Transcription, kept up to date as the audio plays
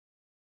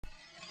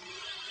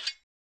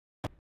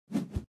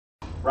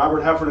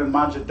Robert Heffernan,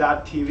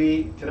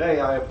 Manja.tv.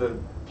 Today I have the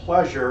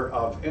pleasure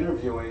of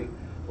interviewing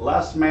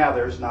Les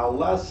Mathers. Now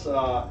Les,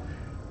 the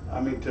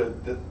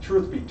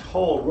truth be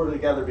told, we're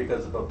together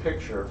because of a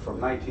picture from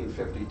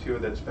 1952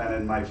 that's been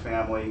in my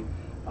family.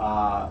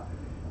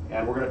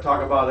 And we're going to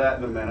talk about that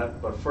in a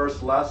minute. But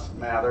first, Les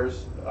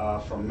Mathers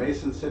from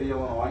Mason City,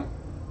 Illinois.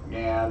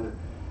 And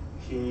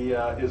he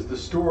is the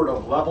steward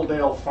of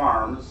Leveldale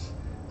Farms.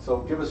 So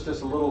give us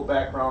just a little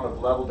background of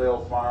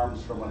Leveldale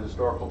Farms from a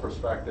historical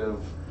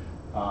perspective,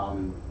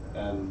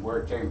 and where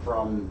it came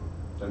from,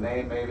 the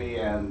name maybe,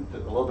 and a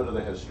little bit of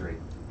the history.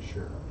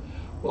 Sure.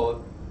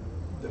 Well,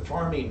 the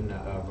farming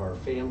of our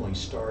family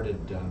started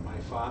on my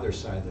father's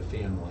side of the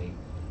family,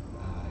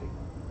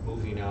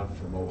 moving out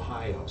from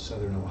Ohio,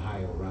 southern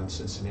Ohio, around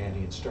Cincinnati,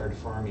 and started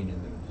farming in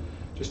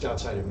just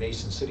outside of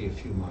Mason City, a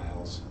few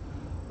miles,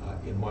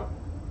 in what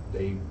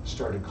they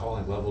started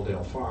calling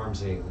Leveldale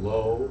Farms, a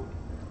low,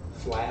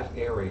 flat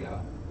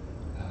area,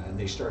 and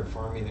they started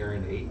farming there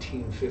in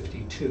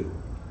 1852.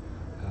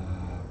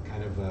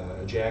 Kind of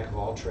a jack of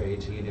all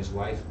trades. He and his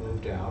wife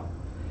moved out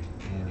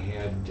and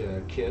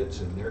had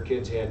kids, and their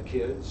kids had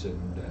kids,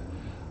 and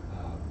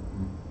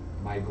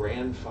my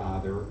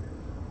grandfather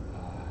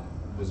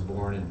was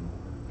born in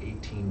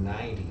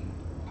 1890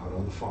 out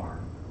on the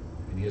farm,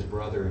 and his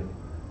brother in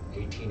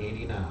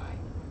 1889,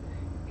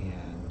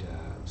 and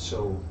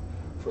so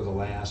for the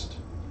last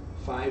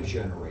 5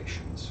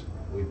 generations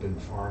we've been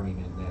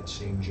farming in that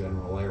same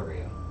general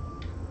area,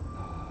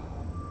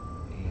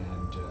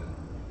 and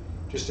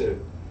just a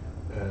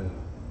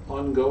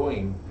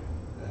ongoing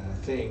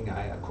thing.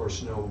 I of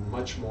course know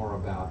much more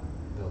about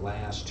the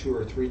last 2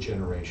 or 3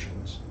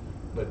 generations,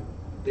 but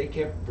they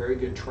kept very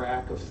good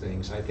track of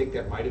things. I think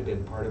that might have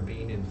been part of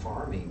being in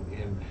farming,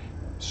 and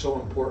so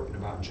important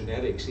about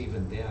genetics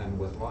even then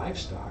with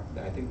livestock.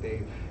 I think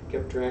they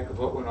kept track of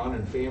what went on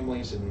in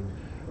families and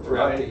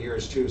throughout the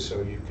years too,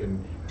 so you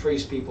can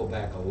trace people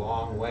back a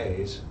long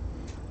ways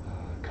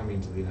coming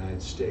to the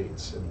United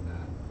States. And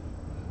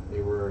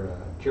they were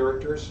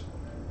characters,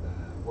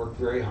 worked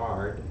very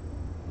hard,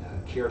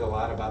 cared a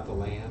lot about the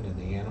land and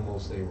the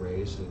animals they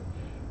raised, and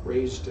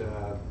raised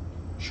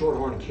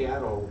shorthorn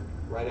cattle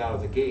right out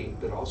of the gate,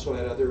 but also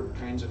had other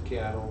kinds of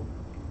cattle,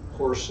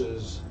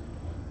 horses,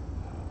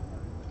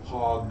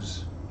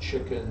 hogs,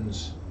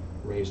 chickens,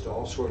 raised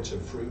all sorts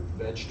of fruit,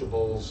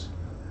 vegetables,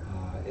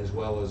 as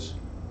well as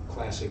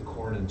classic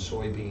corn and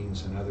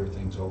soybeans and other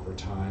things over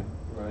time.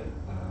 Right.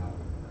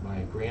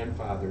 My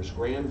grandfather's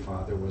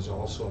grandfather was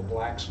also a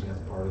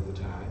blacksmith part of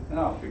the time.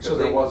 No, because so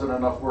there wasn't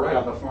enough work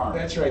on the farm.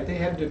 That's right.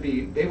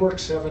 They worked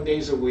 7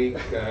 days a week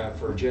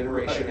for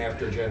generation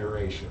after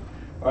generation.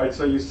 All right,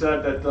 so you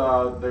said that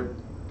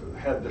they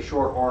had the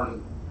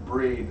shorthorn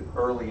breed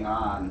early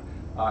on.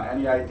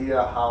 Any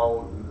idea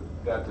how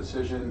that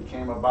decision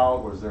came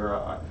about? Was there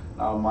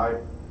now my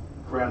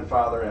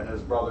grandfather and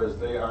his brothers,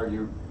 they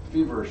argued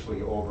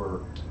feverishly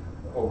over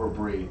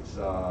breeds,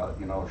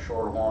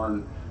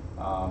 shorthorn,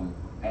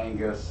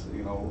 Angus,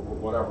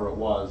 whatever it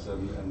was,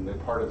 and they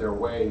parted their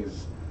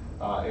ways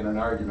in an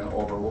argument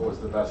over what was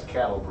the best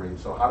cattle breed.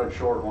 So how did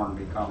shorthorn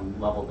become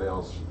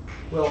Leveldale's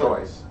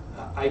choice?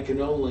 I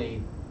can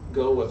only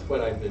go with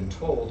what I've been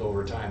told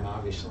over time,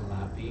 obviously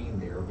not being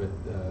there, but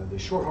the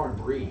shorthorn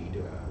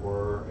breed,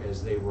 or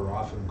as they were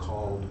often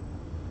called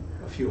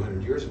a few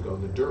hundred years ago,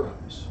 the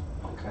Durhams,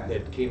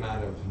 that came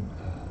out of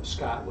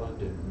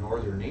Scotland and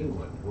northern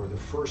England, were the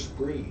first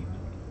breed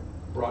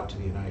brought to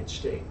the United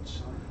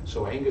States.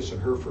 So Angus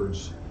and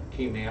Herefords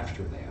came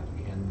after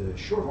that, and the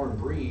shorthorn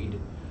breed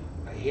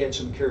had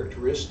some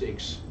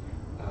characteristics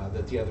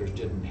that the others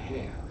didn't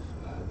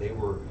have. They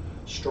were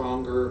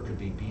stronger, could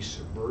be beasts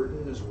of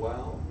burden as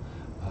well.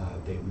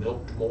 They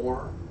milked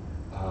more,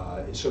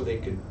 so they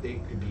could be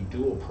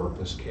dual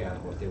purpose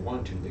cattle if they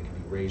wanted to. They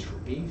could be raised for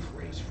beef,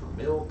 raised for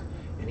milk,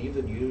 and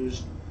even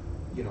used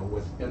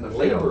with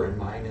labor in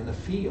mind in the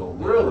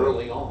field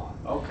early on.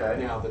 Okay.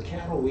 Now the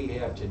cattle we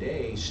have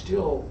today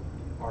still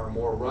are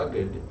more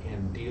rugged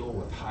and deal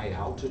with high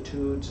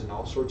altitudes and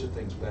all sorts of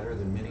things better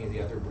than many of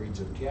the other breeds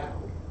of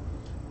cattle.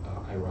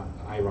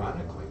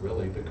 Ironically,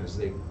 really, because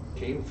they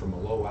came from a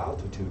low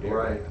altitude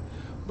area. Right.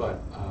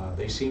 But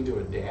they seem to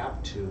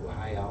adapt to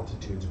high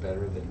altitudes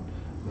better than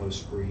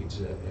most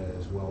breeds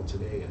as well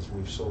today, as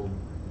we've sold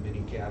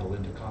many cattle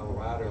into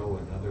Colorado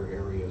and other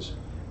areas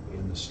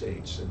in the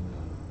States in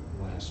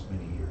the last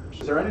many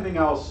years. Is there anything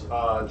else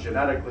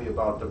genetically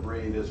about the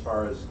breed as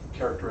far as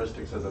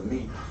characteristics of the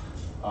meat?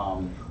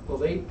 Well,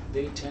 they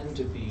tend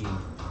to be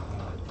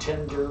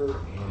tender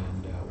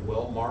and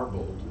well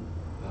marbled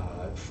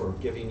for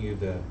giving you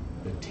the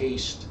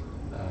taste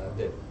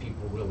that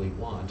people really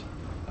want.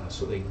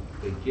 So they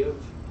give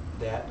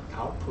that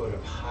output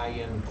of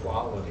high-end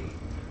quality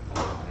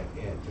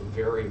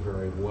very,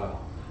 very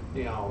well.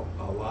 Now,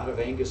 a lot of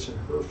Angus and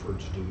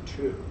Herefords do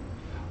too.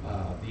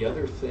 The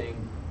other thing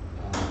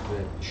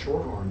that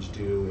Shorthorns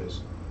do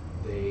is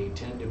they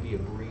tend to be a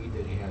breed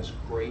that has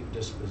great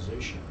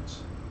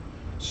dispositions.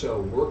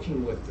 So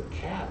working with the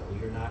cattle,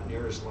 you're not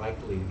near as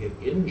likely to get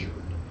injured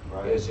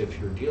as if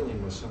you're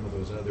dealing with some of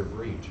those other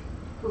breeds.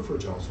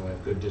 Herefords also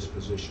have good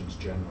dispositions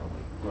generally.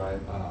 Right.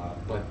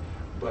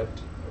 But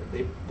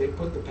they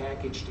put the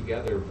package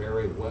together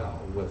very well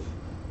with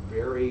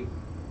very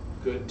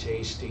good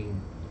tasting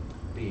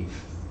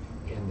beef,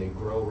 and they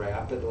grow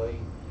rapidly,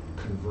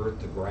 convert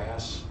the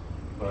grass,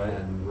 Right.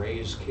 and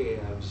raise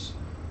calves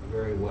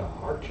very well.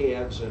 Our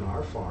calves in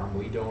our farm,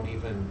 we don't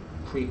even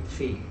creep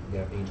feed.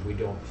 That means we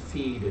don't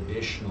feed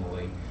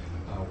additionally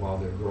while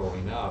they're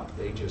growing up.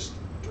 They just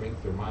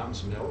drink their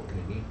mom's milk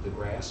and eat the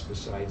grass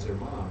besides their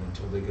mom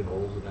until they get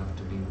old enough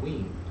to be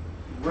weaned.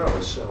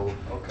 Really? So,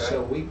 Okay.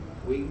 so we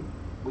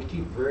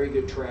keep very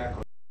good track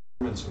on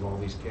the performance of all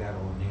these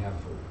cattle and have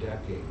for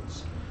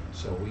decades.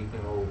 So we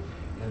know,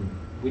 and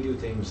we do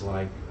things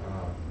like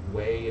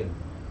weigh and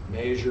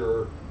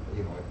measure,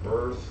 you know, at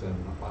birth and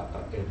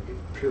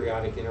at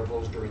periodic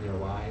intervals during their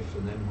life,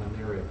 and then when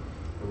they're at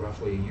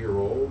roughly a year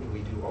old, we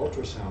do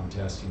ultrasound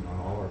testing on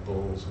all our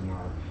bulls and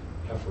our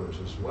heifers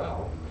as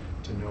well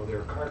to know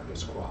their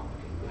carcass quality,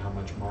 how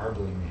much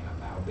marbling they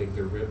have, how big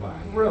their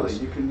ribeye is. Really?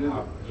 You can do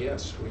that?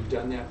 Yes, we've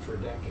done that for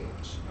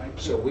decades. Thank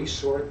you. So we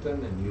sort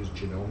them and use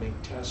genomic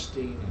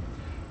testing,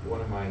 and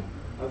one of my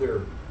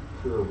other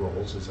career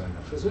roles is I'm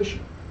a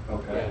physician.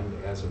 Okay.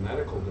 And as a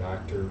medical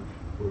doctor,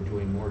 we're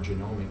doing more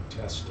genomic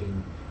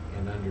testing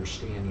and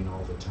understanding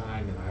all the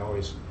time, and I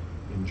always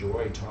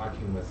enjoy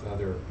talking with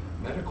other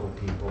medical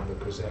people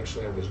because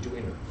actually I was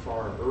doing it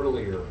far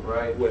earlier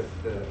Right. with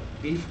the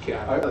beef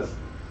cattle.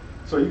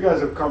 So you guys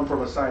have come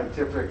from a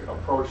scientific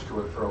approach to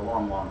it for a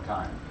long, long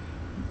time.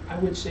 I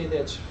would say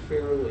that's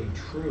fairly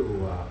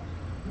true.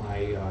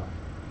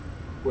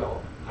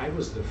 Well, I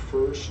was the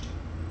first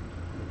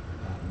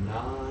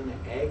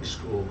non-ag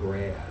school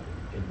grad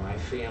in my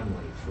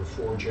family for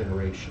 4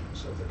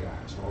 generations of the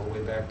guys, all the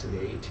way back to the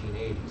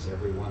 1880s.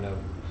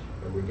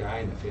 Every guy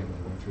in the family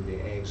went through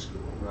the ag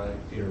school, Right.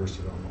 at the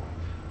University of Illinois.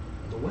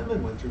 The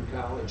women went through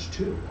college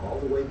too, all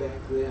the way back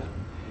then.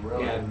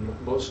 Really? And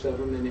most of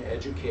them in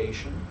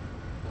education,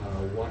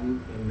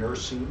 one in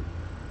nursing,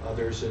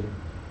 others in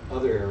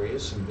other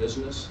areas, some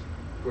business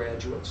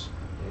graduates.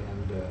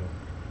 And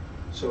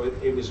so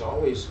it was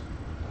always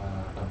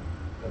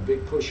a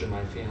big push in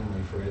my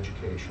family for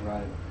education.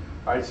 Right.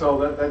 All right, so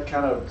that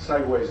kind of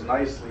segues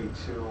nicely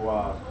to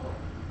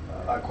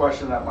a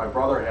question that my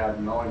brother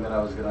had, knowing that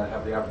I was going to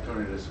have the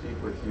opportunity to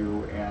speak with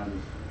you, and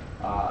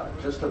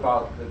just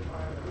about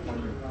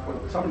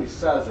when somebody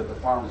says that the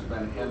farm's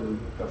been in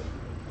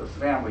the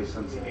family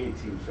since the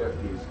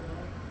 1850s,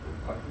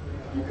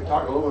 you could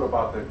talk a little bit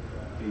about the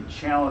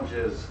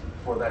challenges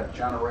for that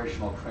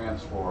generational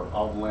transfer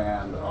of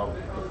land, of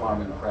the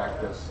farming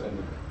practice, and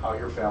how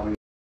your family.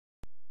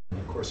 And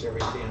of course,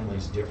 every family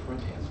is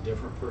different, has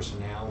different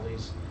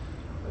personalities,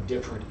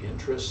 different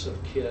interests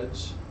of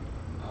kids.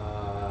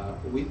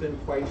 We've been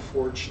quite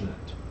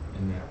fortunate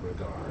in that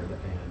regard,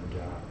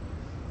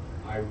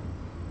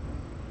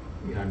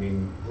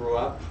 and grew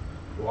up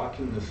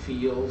walking the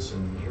fields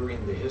and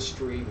hearing the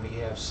history. We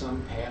have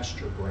some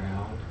pasture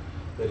ground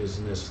that is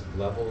in this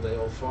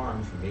Leveldale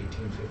Farm from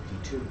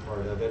 1852,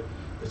 part of it,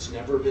 that's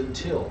never been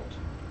tilled.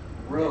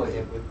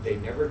 Really? They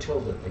never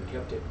tilled it. They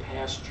kept it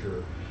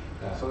pasture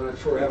So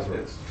it's forever.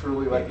 It's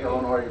truly like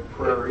Illinois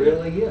prairie. It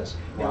really is.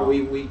 Now Wow.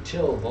 we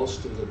till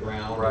most of the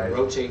ground Right. and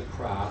rotate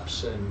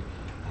crops, and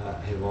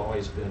have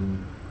always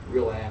been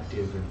real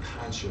active in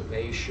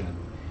conservation,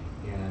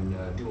 and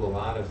do a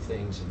lot of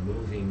things in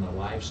moving the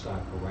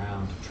livestock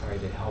around to try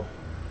to help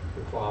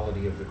the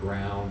quality of the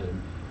ground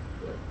and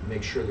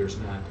make sure there's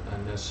not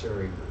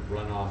unnecessary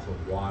runoff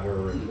of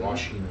water and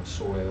washing of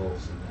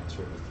soils and that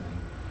sort of thing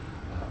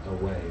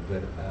away.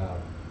 But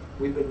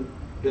we've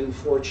been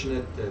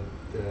fortunate that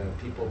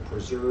people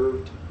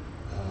preserved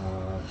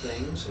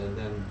things, and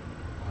then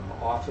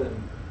often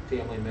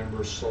family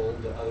members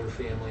sold to other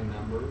family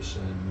members,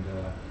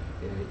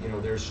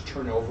 and there's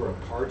turnover of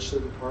parts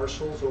of the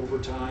parcels over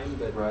time,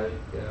 but Right.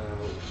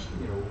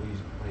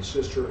 My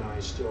sister and I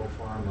still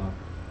farm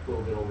a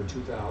little bit over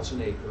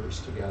 2,000 acres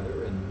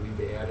together, and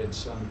we've added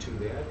some to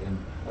that, and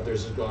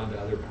others have gone to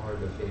other part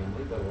of the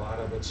family, but a lot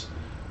of it's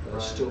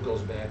Right. still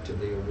goes back to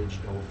the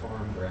original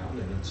farm ground,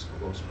 and it's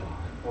close by.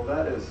 Well,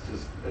 that is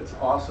just, it's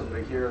awesome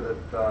to hear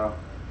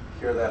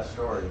that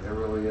story. It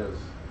really is.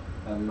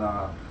 And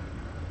all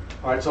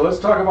right, so let's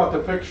talk about the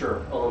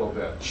picture a little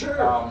bit.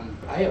 Sure.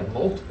 I have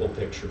multiple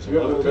pictures of You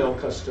have the Leveldale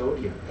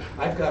custodian.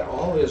 I've got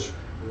all his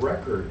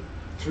record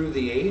through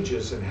the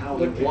ages and how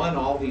he Look at- won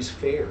all these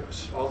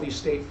fairs, all these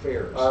state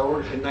fairs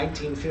in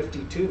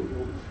 1952.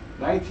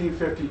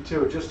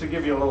 1952, just to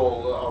give you a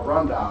little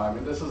rundown, I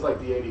mean, this is like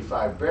the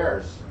 85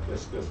 Bears,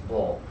 this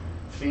bull.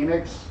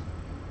 Phoenix,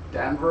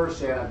 Denver,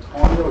 San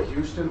Antonio,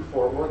 Houston,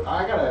 Fort Worth.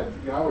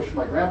 I wish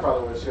my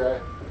grandfather was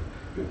here,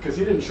 because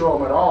he didn't show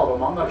them at all of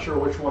them. I'm not sure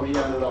which one he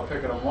ended up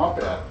picking them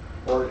up at,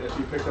 or if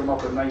he picked them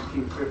up in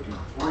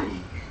 1953.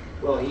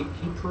 Well, he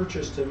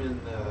purchased him in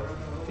the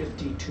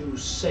 52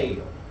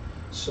 sale,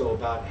 so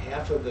about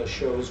half of the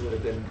shows would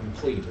have been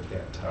complete at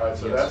that time. All right,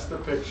 so Yes. that's the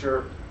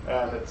picture.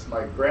 And it's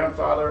my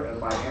grandfather and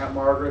my Aunt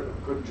Margaret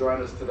who couldn't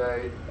join us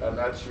today, and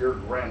that's your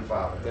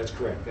grandfather. That's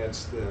correct.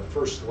 That's the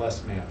first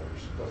Les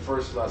Mathers. The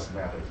first Les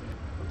Mathers.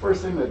 The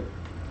first thing that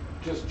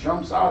just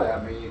jumps out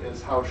at me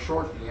is how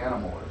short the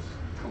animal is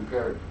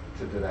compared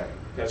to today.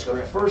 That's the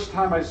correct. first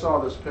time I saw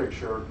this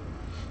picture,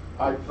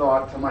 I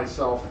thought to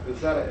myself, is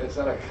that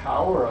a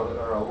cow or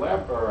a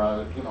lab or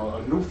a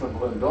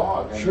Newfoundland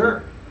dog? I mean,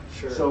 Sure.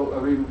 So,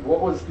 I mean,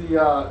 what was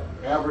the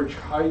average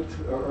height,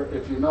 or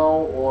if you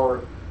know,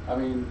 or, I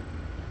mean,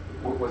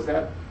 was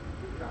that,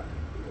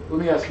 let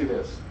me ask you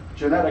this.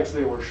 Genetics,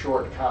 they were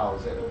short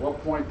cows. At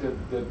what point did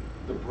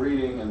the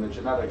breeding and the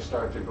genetics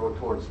start to go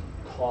towards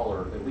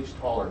taller, at least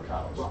taller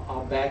cows? Well,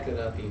 I'll back it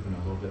up even a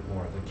little bit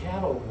more. The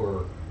cattle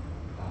were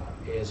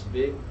as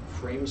big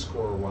frame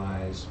score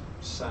wise,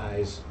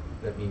 size,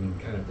 that meaning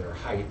kind of their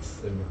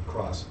heights and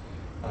across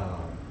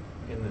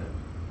in the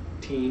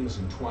teens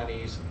and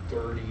 20s and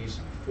 30s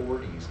and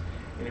 40s.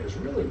 And it was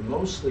really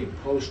mostly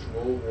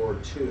post-World War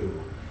II.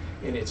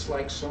 And it's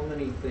like so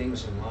many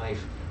things in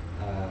life,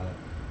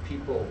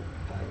 people,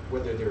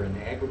 whether they're in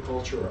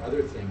agriculture or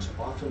other things,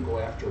 often go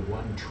after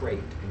one trait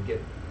and get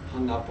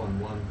hung up on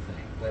one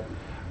thing. But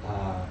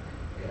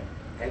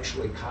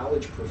actually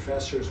college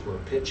professors were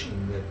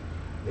pitching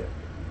that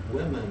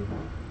women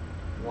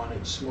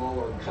wanted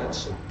smaller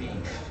cuts of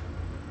beef,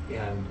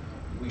 and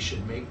we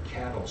should make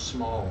cattle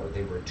smaller.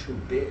 They were too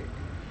big.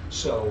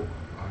 So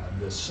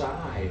the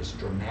size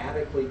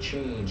dramatically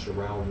changed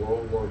around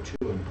World War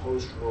II and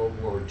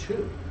post-World War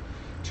II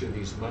to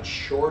these much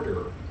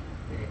shorter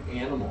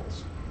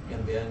animals,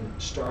 and then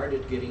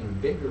started getting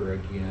bigger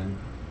again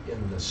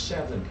in the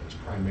 70s,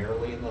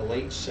 primarily in the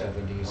late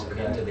 70s and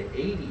into the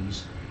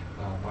 80s.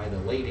 By the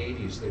late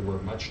 80s, they were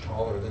much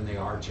taller than they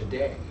are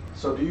today.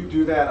 So do you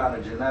do that on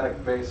a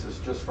genetic basis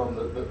just from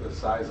the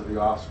size of the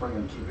offspring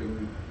and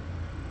keeping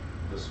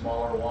the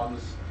smaller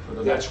ones for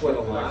the That's next what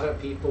a lot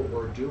of people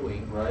were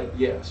doing. Right.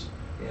 Yes.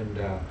 And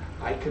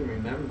I can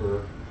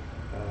remember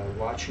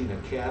watching a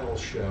cattle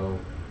show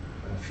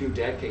a few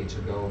decades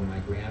ago, and my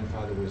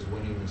grandfather was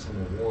winning some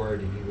award,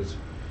 and he was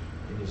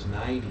in his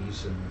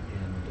 90s, and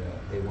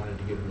they wanted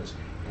to give him this.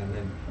 And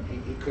then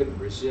he couldn't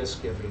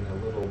resist giving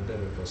a little bit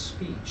of a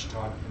speech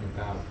talking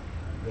about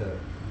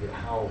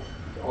how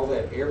all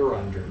that air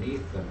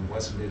underneath them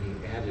wasn't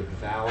any added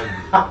value.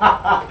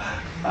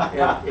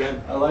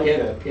 and I like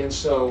that. And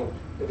so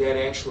that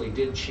actually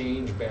did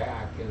change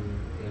back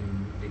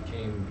and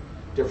became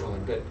differently.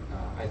 But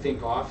I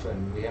think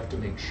often we have to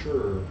make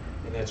sure,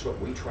 and that's what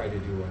we try to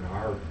do in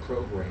our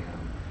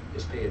program,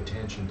 is pay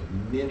attention to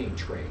many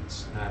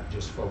traits, not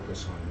just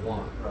focus on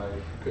one.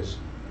 Right. Because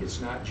it's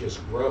not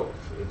just growth,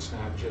 it's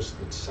not just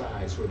the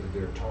size, whether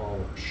they're tall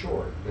or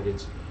short, but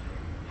it's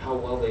how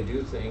well they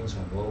do things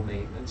on low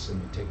maintenance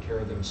and take care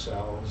of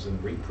themselves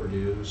and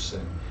reproduce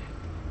and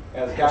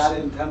as God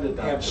intended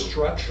them have to.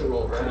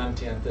 structural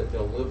content that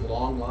they'll live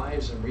long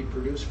lives and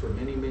reproduce for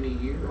many, many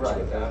years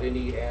without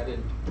any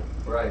added.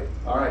 Right.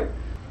 All right.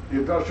 The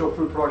industrial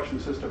food production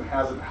system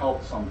hasn't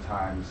helped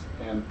sometimes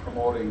in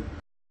promoting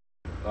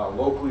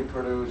locally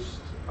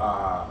produced,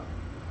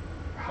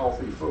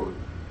 healthy food.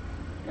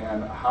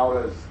 And how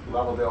does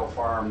Leveldale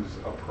Farms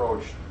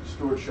approach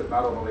stewardship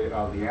not only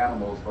of the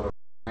animals but of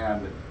the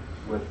land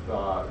with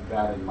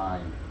that in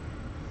mind?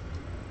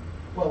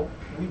 Well,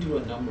 we do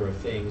a number of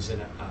things,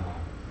 and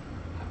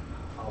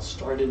I'll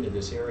start into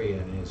this area,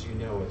 and as you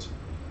know,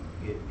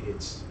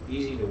 it's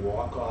easy to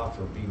walk off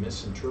or be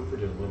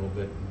misinterpreted a little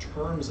bit in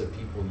terms that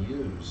people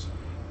use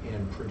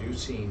in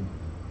producing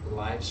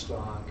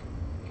livestock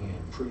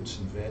and fruits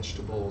and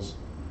vegetables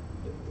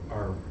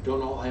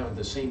don't all have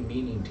the same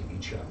meaning to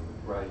each other.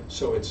 Right.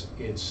 So it's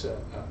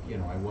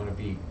I want to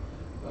be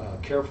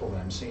careful that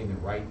I'm saying the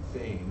right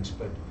things,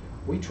 but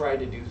we try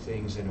to do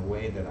things in a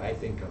way that I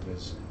think of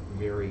as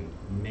very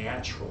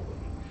naturally.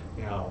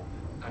 Now,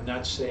 I'm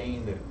not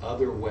saying that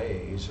other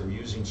ways or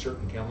using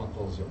certain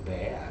chemicals are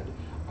bad.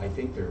 I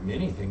think there are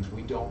many things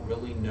we don't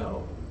really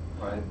know.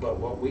 Right. But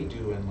what we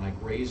do in like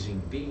raising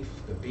beef,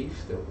 the beef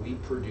that we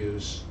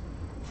produce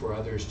for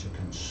others to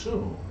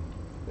consume,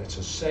 that's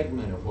a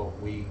segment of what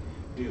we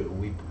do.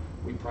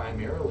 We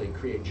primarily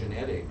create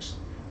genetics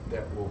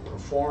that will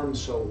perform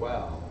so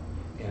well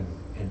and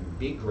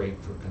be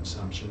great for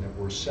consumption that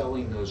we're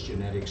selling those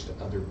genetics to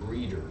other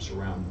breeders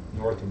around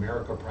North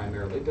America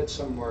primarily, but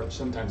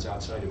sometimes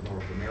outside of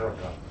North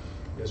America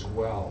as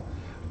well.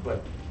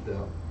 But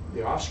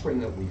the offspring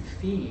that we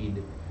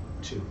feed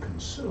to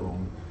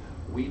consume,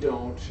 we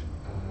don't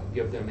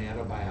give them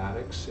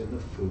antibiotics in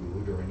the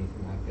food or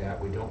anything like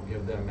that. We don't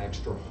give them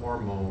extra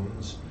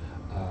hormones.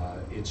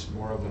 It's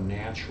more of a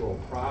natural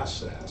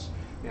process.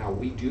 Now,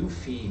 we do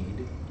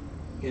feed,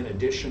 in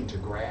addition to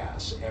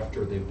grass,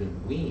 after they've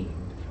been weaned,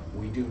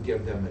 we do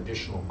give them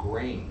additional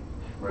grain,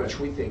 which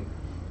we think,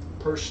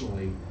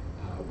 personally,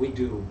 we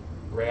do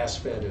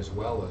grass-fed as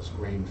well as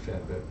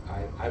grain-fed, but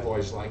I've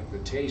always liked the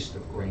taste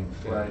of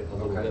grain-fed a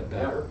little bit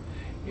better.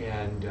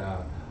 And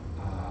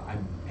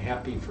I'm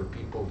happy for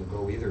people to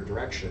go either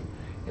direction,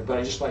 but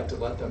I just like to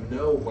let them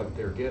know what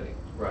they're getting.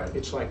 Right.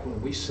 It's like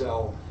when we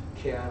sell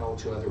cattle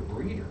to other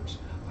breeders.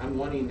 I'm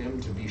wanting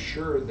them to be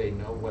sure they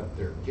know what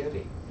they're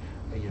getting,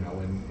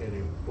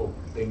 well,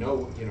 they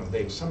know,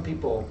 some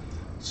people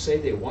say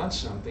they want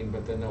something,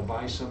 but then they'll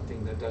buy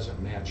something that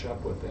doesn't match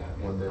up with that.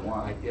 What they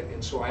want.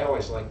 And so I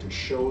always like to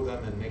show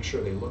them and make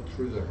sure they look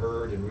through the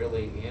herd and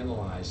really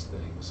analyze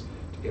things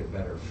to get a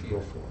better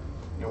feel for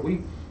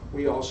it.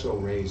 We also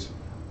raise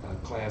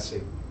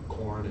classic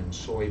corn and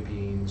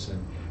soybeans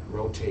and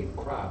rotate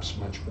crops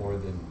much more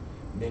than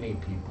many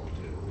people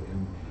do,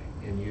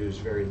 and use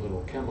very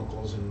little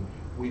chemicals. And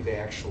we've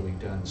actually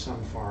done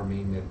some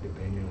farming that,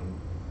 depending on,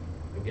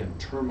 again,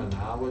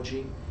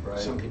 terminology. Right.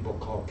 Some people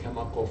call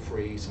chemical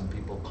free, some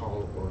people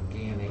call it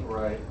organic.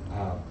 Right.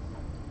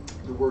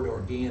 The word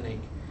organic,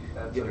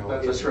 That's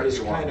is tricky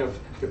kind one. of,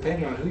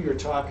 depending on who you're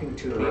talking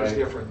to, means Right.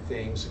 different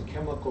things, and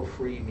chemical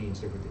free means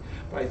different things.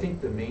 But I think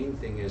the main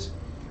thing is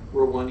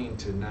we're wanting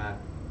to not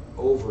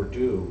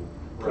overdo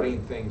putting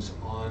Right. things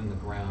on the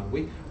ground.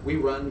 We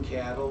run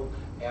cattle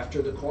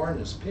after the corn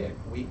is picked.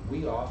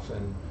 We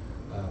often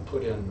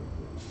put in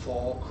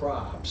fall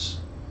crops.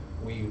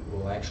 We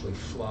will actually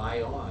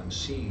fly on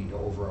seed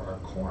over our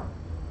corn.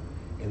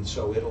 And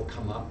so it'll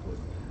come up with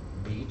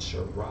beets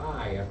or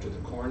rye after the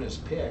corn is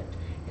picked,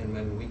 and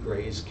when we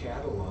graze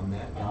cattle on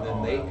that,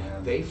 and then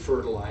they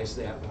fertilize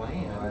that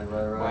land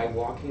by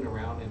walking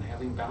around and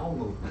having bowel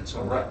movements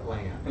on that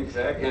land.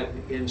 Exactly.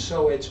 And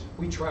so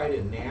we try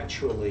to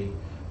naturally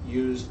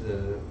use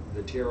the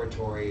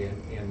territory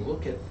and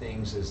look at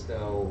things as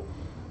though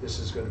this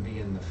is going to be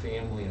in the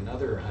family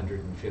another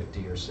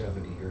 150 or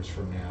 70 years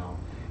from now,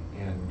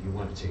 and you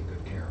want to take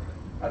good care of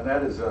it. And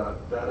that is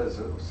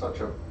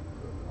such a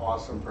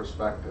awesome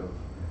perspective,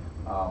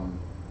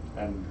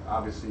 and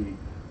obviously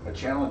a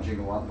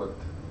challenging one, but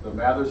the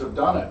Mathers have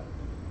done it.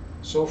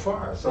 So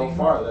far.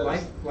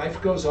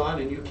 Life goes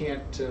on, and you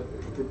can't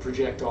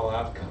project all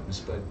outcomes,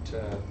 but...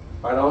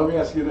 All right, now let me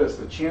ask you this.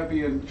 The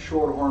champion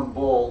Shorthorn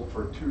Bull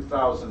for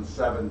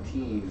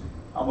 2017,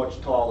 how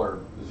much taller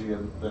is he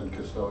than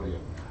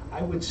Custodian?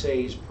 I would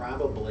say he's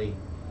probably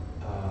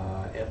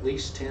at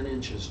least 10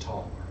 inches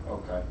taller.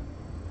 Okay.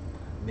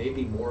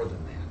 Maybe more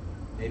than that.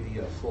 Maybe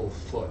a full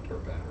foot or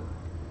better.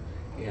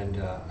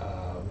 And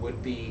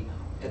would be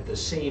at the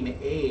same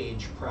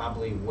age,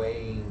 probably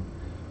weighing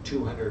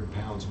 200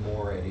 pounds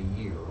more at a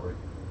year, or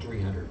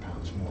 300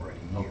 pounds more at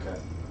a year. Okay.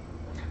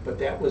 But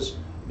that was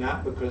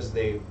not because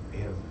they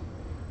have,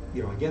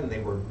 again, they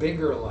were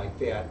bigger like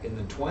that in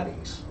the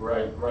 20s.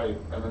 Right.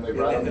 And then they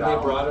brought them down. And they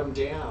brought them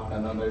down.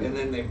 And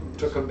then they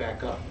took them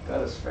back up. That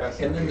is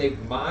fascinating. And then they've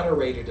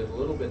moderated it a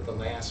little bit the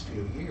last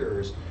few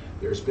years.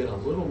 There's been a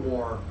little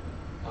more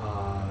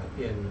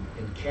in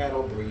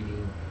cattle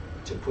breeding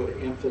to put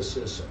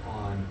emphasis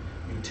on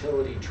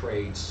utility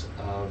traits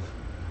of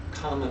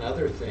common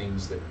other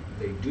things that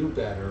they do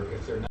better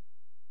if they're not,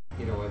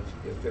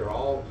 if they're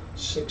all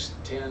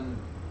 6'10"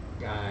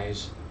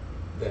 guys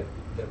that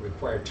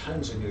require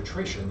tons of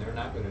nutrition, they're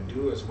not going to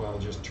do as well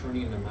just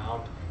turning them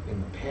out in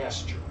the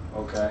pasture.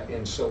 Okay.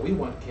 And so we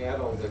want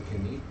cattle that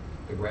can eat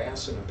the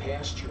grass in a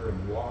pasture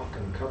and walk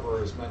and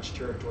cover as much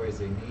territory as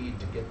they need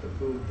to get the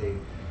food they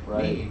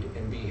need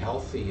and be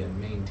healthy and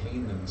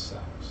maintain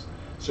themselves.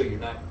 So you're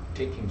not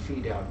taking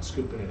feed out and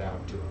scooping it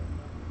out to them.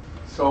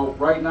 So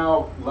right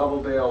now,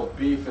 Leveldale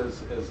beef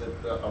is it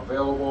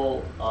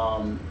available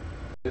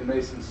in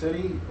Mason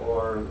City,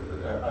 or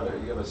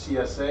you have a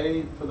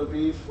CSA for the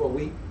beef? Well,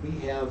 we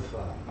have,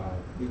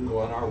 you can go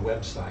on our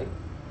website,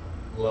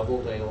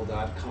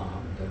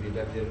 leveldale.com,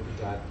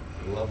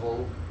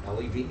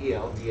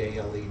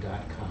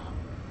 www.leveldale.com,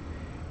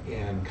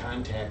 and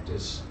contact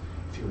us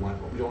if you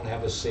want. We don't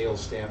have a sales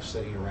staff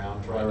sitting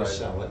around trying to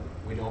sell it.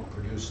 We don't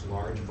produce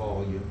large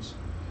volumes.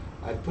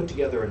 I've put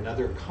together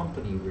another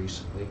company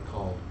recently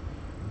called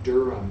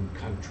Durham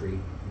Country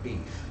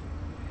Beef.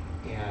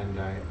 And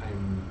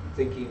I'm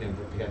thinking, and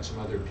we've got some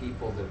other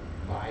people that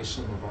buy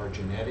some of our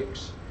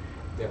genetics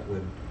that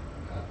would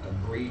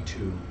agree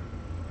to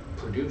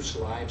produce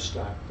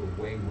livestock the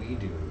way we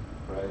do,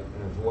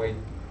 and avoid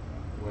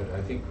what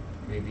I think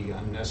may be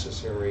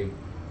unnecessary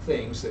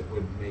things that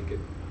would make it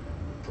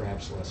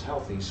perhaps less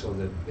healthy, so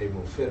that they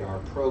will fit our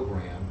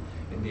program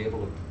and be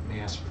able to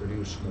mass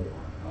produce more.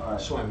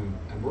 So I'm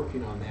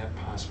working on that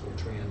possible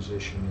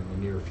transition in the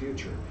near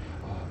future.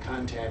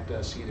 Contact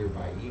us either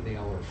by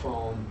email or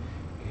phone,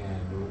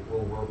 and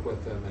we'll work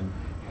with them and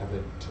have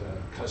it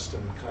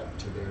custom cut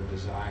to their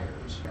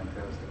desires.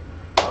 Fantastic.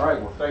 All right,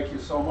 well, thank you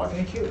so much.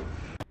 Thank you.